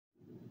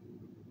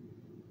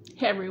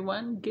Hey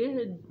everyone,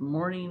 good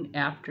morning,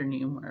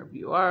 afternoon, wherever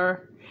you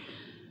are,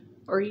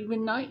 or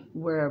even night,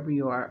 wherever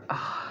you are.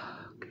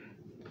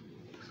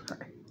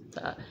 Sorry.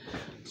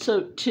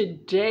 So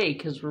today,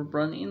 because we're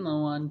running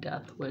low on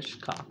Death Wish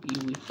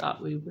coffee, we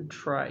thought we would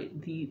try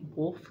the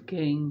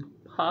Wolfgang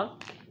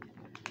Puck.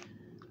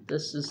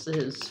 This is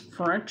his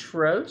French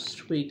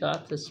roast. We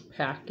got this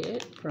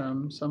packet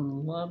from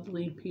some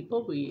lovely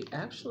people. We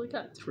actually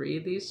got 3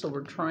 of these, so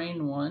we're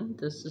trying one.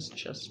 This is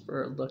just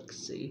for a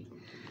look-see.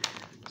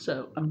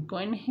 So I'm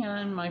going to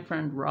hand my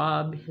friend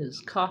Rob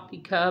his coffee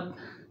cup.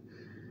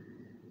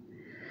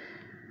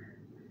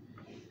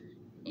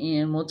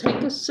 And we'll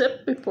take a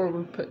sip before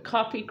we put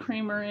coffee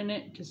creamer in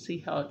it to see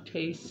how it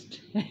tastes.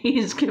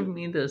 He's giving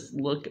me this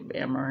look of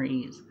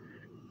MREs.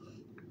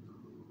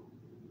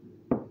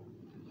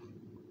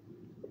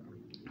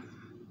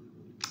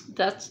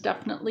 That's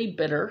definitely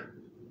bitter.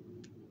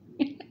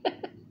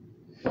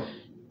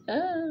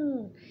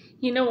 Oh,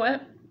 you know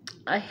what?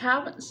 I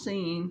haven't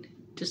seen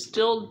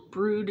Distilled,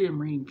 Brewed, and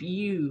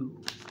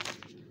review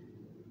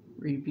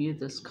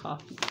this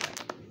coffee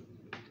cup.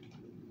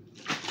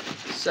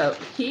 So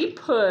he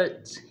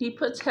puts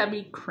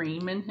heavy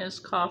cream in his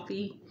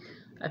coffee.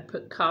 I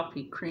put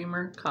coffee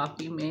creamer,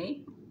 Coffee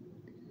Mate,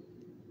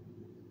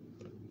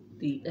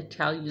 the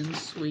Italian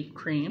sweet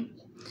cream.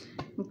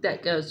 I think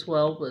that goes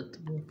well with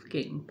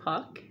Wolfgang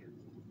Puck.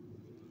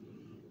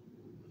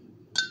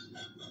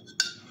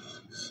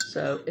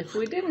 So if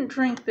we didn't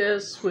drink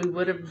this, we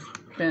would have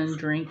been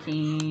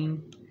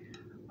drinking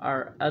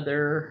our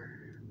other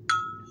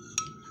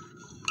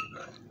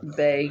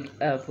bag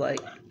of, like,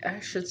 I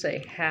should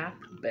say half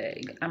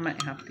bag. I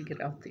might have to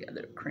get out the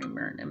other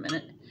creamer in a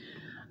minute.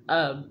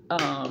 Of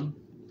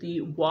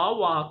the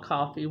Wawa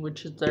coffee,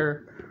 which is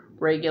their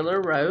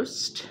regular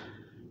roast.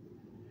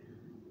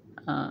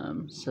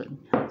 So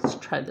let's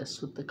try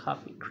this with the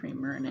coffee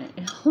creamer in it.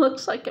 It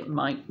looks like it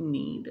might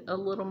need a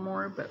little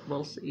more, but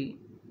we'll see.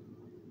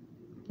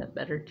 Is that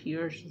better to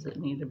you, or does it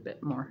need a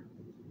bit more?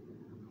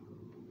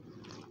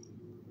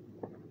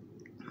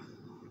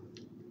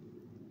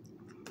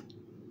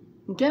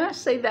 I'm gonna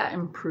say that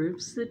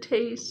improves the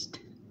taste.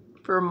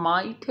 For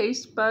my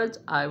taste buds,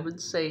 I would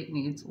say it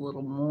needs a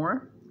little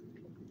more.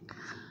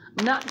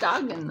 I'm not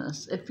dogging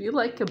this. If you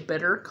like a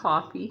bitter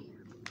coffee,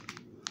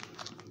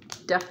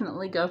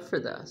 definitely go for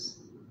this.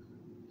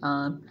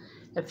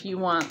 If you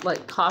want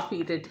like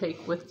coffee to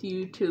take with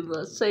you to,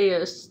 let's say,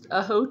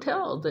 a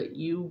hotel that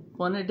you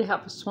wanted to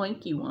have a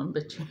swanky one,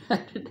 but you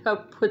ended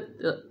up with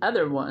the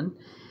other one,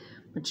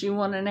 but you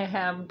wanted to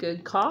have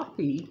good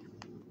coffee,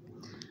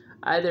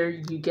 either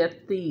you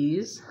get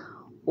these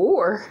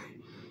or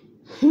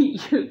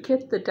you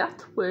get the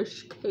Death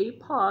Wish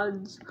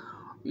K-Pods.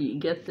 You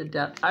get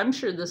the I'm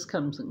sure this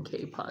comes in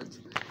K-Pods.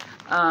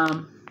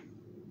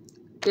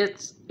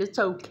 It's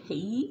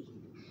okay.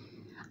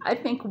 I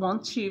think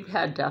once you've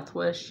had Death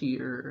Wish,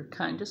 you're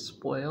kind of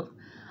spoiled.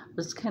 I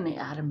was kind of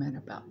adamant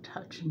about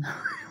touching the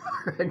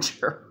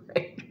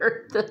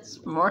refrigerator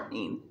this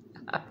morning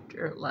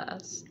after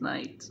last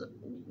night's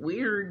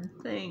weird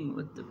thing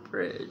with the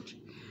fridge.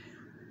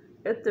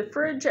 If the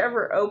fridge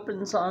ever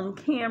opens on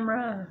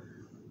camera,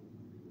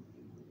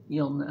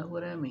 you'll know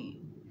what I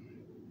mean.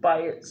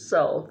 By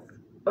itself.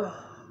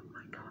 Oh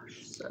my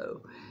gosh.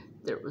 So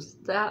there was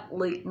that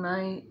late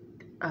night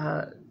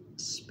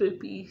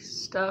spoopy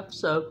stuff.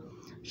 So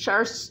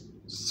Char's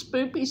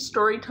spoopy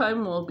story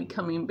time will be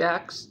coming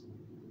back,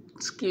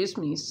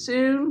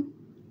 soon.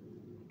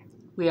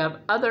 We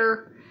have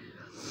other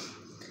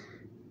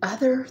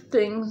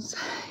things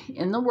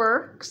in the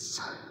works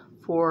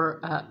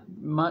for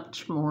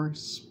much more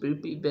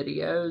spoopy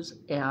videos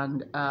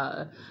and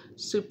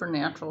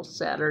Supernatural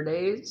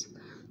Saturdays.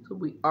 So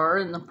we are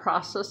in the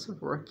process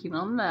of working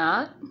on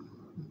that.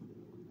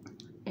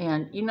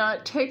 And, you know,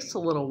 it takes a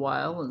little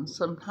while, and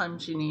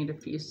sometimes you need a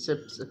few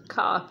sips of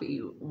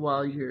coffee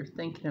while you're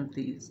thinking of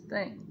these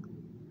things.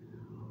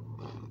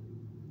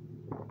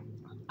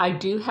 I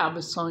do have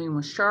a Sewing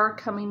with Char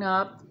coming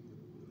up.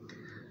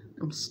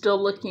 I'm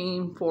still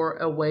looking for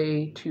a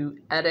way to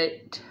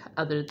edit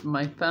other than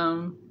my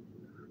phone.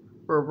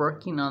 We're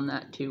working on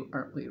that too,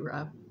 aren't we,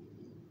 Rob?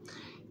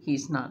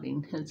 He's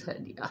nodding his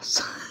head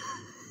yes.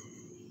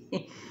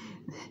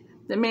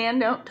 The man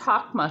don't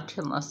talk much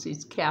unless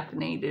he's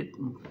caffeinated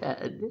and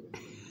fed.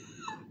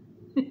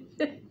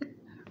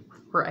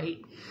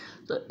 Right.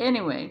 So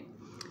anyway,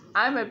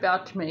 I'm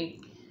about to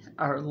make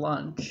our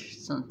lunch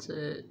since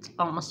it's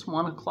almost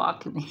 1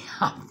 o'clock in the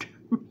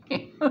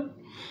afternoon.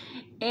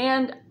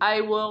 And I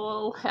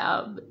will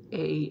have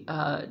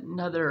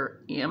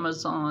another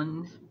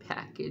Amazon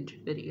package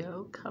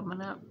video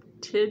coming up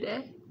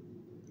today.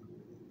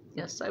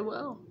 Yes, I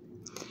will.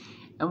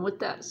 And with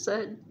that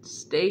said,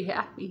 stay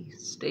happy,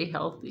 stay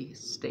healthy,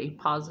 stay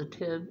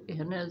positive,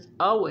 and as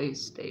always,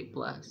 stay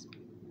blessed.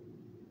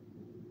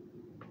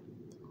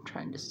 I'm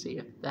trying to see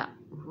if that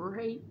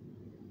right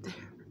there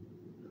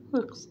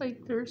looks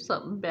like there's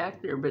something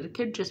back there, but it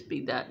could just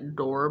be that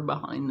door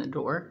behind the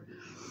door,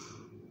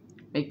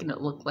 making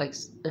it look like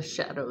a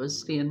shadow is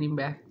standing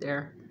back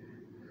there.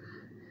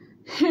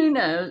 who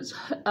knows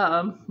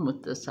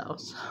with this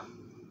house.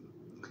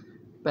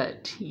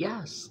 But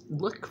yes,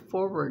 look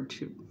forward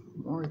to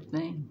more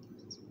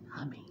things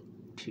coming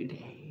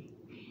today.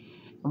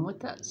 And with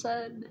that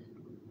said,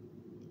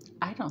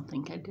 I don't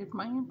think I did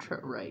my intro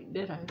right,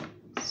 did I?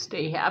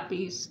 Stay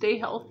happy, stay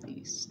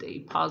healthy, stay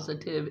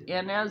positive,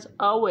 and as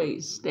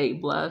always, stay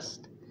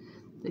blessed.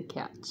 The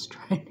cat's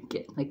trying to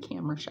get my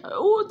camera shot.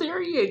 Oh,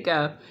 there you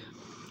go.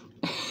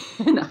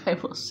 And I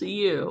will see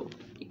you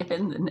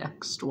in the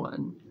next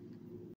one.